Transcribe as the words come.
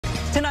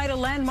Tonight, a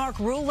landmark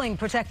ruling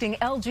protecting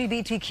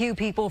LGBTQ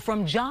people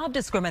from job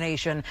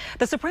discrimination.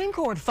 The Supreme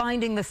Court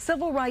finding the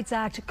Civil Rights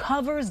Act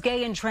covers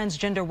gay and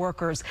transgender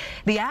workers.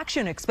 The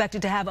action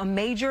expected to have a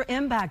major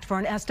impact for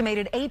an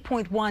estimated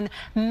 8.1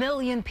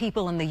 million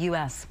people in the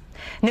U.S.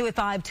 New at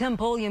 5, Tim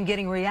Pulliam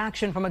getting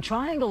reaction from a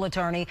Triangle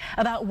attorney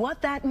about what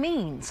that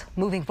means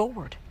moving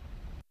forward.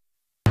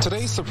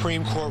 Today's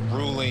Supreme Court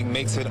ruling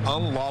makes it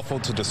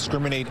unlawful to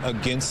discriminate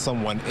against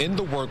someone in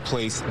the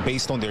workplace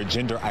based on their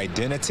gender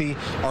identity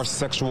or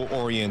sexual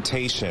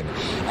orientation.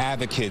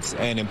 Advocates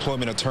and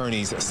employment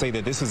attorneys say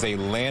that this is a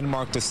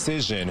landmark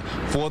decision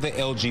for the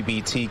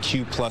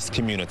LGBTQ plus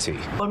community.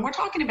 When we're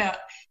talking about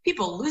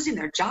people losing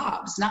their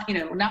jobs, not being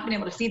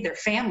able to feed their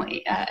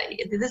family,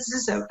 this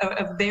is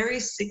a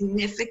very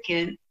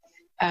significant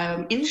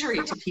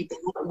injury to people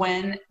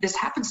when this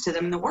happens to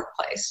them in the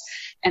workplace.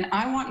 And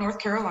I want North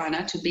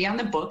Carolina to be on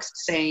the books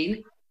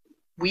saying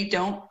we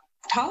don't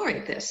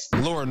tolerate this.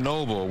 Laura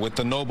Noble with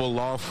the Noble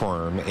Law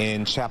Firm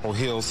in Chapel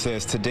Hill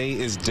says today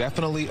is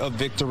definitely a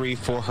victory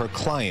for her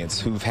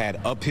clients who've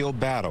had uphill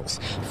battles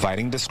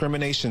fighting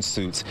discrimination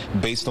suits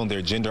based on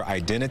their gender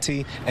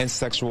identity and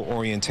sexual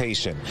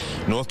orientation.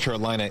 North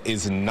Carolina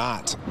is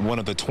not one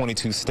of the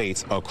 22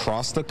 states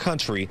across the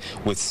country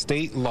with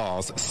state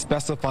laws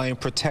specifying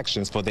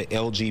protections for the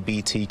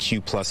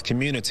LGBTQ plus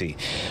community.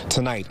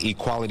 Tonight,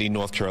 Equality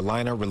North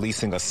Carolina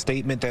releasing a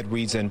statement that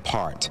reads in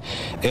part,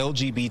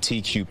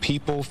 LGBTQ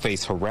people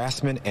face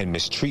harassment and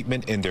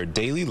mistreatment in their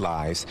daily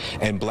lives,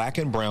 and Black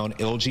and brown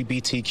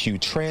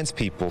LGBTQ trans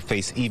people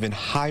face even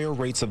higher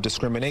rates of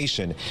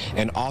discrimination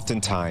and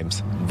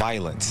oftentimes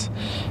violence.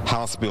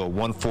 House Bill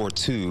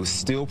 142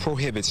 still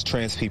prohibits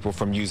trans people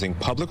from using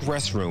public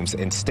restrooms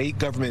in state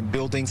government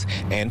buildings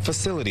and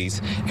facilities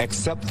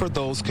except for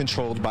those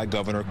controlled by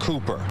Governor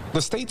Cooper.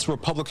 The state's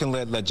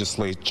Republican-led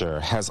legislature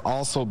has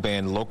also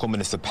banned local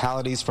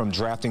municipalities from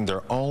drafting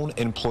their own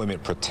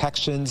employment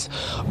protections,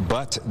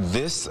 but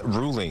this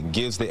ruling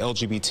gives the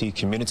LGBT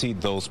community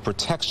those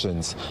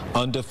protections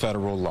under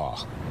federal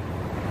law.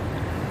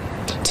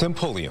 Tim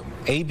Pulliam,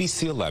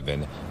 ABC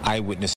 11 Eyewitness.